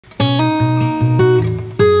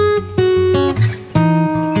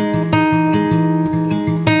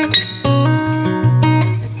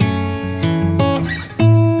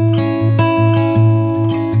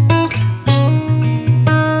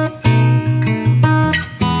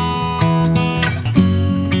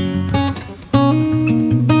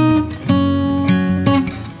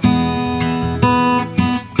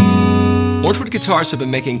Guitars have been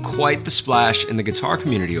making quite the splash in the guitar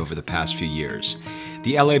community over the past few years.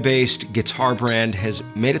 The LA-based guitar brand has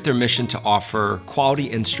made it their mission to offer quality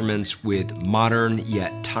instruments with modern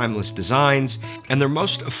yet timeless designs, and their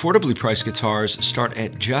most affordably priced guitars start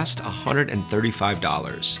at just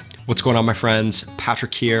 $135. What's going on, my friends?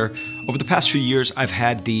 Patrick here. Over the past few years, I've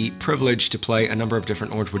had the privilege to play a number of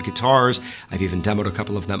different Orangewood guitars. I've even demoed a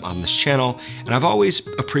couple of them on this channel, and I've always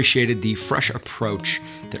appreciated the fresh approach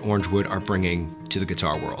that Orangewood are bringing to the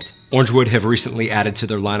guitar world. Orangewood have recently added to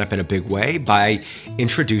their lineup in a big way by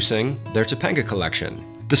introducing their Topanga Collection.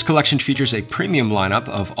 This collection features a premium lineup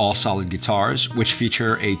of all solid guitars, which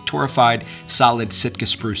feature a Torrefied solid Sitka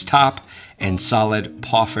spruce top and solid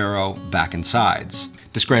Ferro back and sides.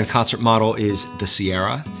 This grand concert model is the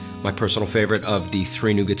Sierra, my personal favorite of the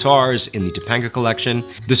 3 new guitars in the Topanga Collection.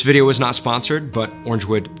 This video is not sponsored, but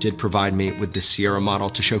Orangewood did provide me with this Sierra model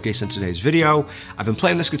to showcase in today's video. I've been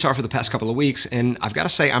playing this guitar for the past couple of weeks, and I've got to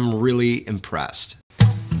say I'm really impressed.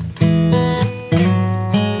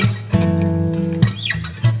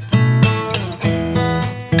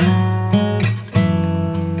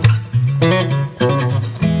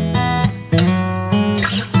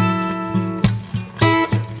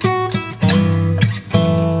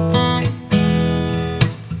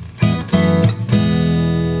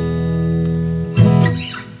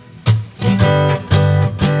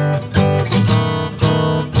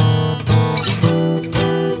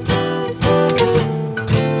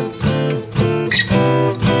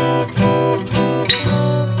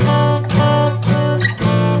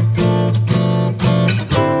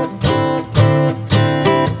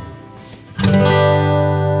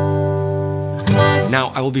 Now,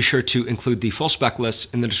 I will be sure to include the full spec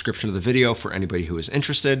list in the description of the video for anybody who is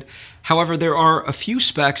interested. However, there are a few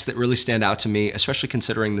specs that really stand out to me, especially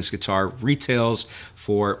considering this guitar retails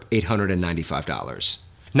for $895.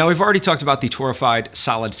 Now, we've already talked about the Torrefied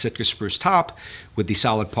solid Sitka spruce top with the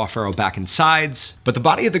solid Ferro back and sides, but the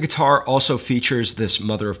body of the guitar also features this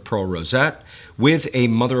mother of pearl rosette with a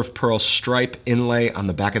mother of pearl stripe inlay on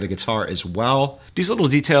the back of the guitar as well. These little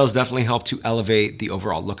details definitely help to elevate the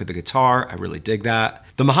overall look of the guitar. I really dig that.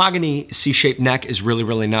 The mahogany C-shaped neck is really,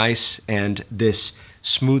 really nice, and this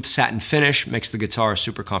smooth satin finish makes the guitar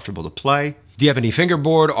super comfortable to play. The ebony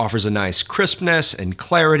fingerboard offers a nice crispness and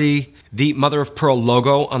clarity. The mother of pearl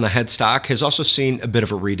logo on the headstock has also seen a bit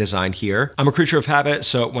of a redesign here. I'm a creature of habit,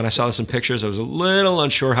 so when I saw this in pictures, I was a little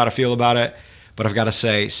unsure how to feel about it, but I've got to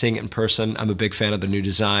say, seeing it in person, I'm a big fan of the new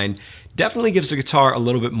design. Definitely gives the guitar a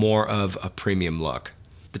little bit more of a premium look.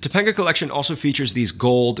 The Topanga Collection also features these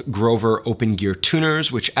gold Grover open gear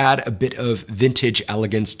tuners, which add a bit of vintage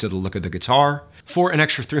elegance to the look of the guitar. For an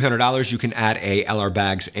extra $300, you can add a LR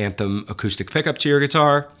Baggs Anthem acoustic pickup to your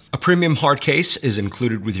guitar. A premium hard case is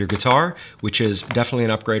included with your guitar, which is definitely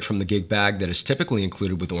an upgrade from the gig bag that is typically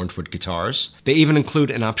included with Orangewood guitars. They even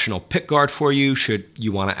include an optional pickguard for you should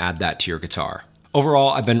you want to add that to your guitar. Overall,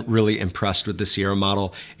 I've been really impressed with the Sierra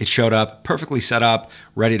model. It showed up perfectly set up,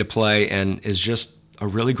 ready to play, and is just a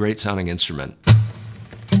really great sounding instrument.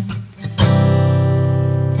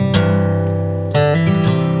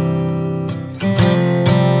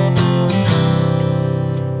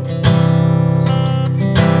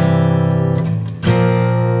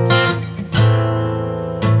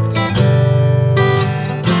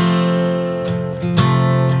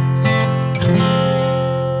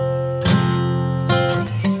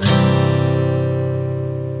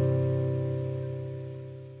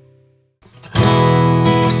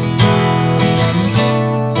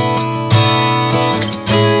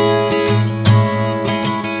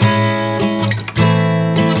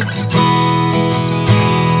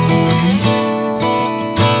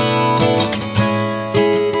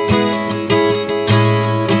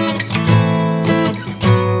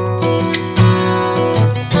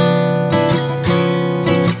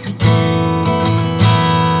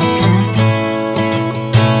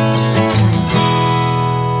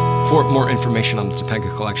 For more information on the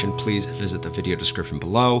Topanga Collection, please visit the video description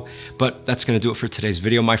below. But that's going to do it for today's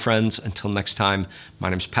video, my friends. Until next time, my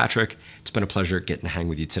name's Patrick. It's been a pleasure getting to hang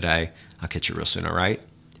with you today. I'll catch you real soon, all right?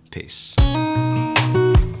 Peace.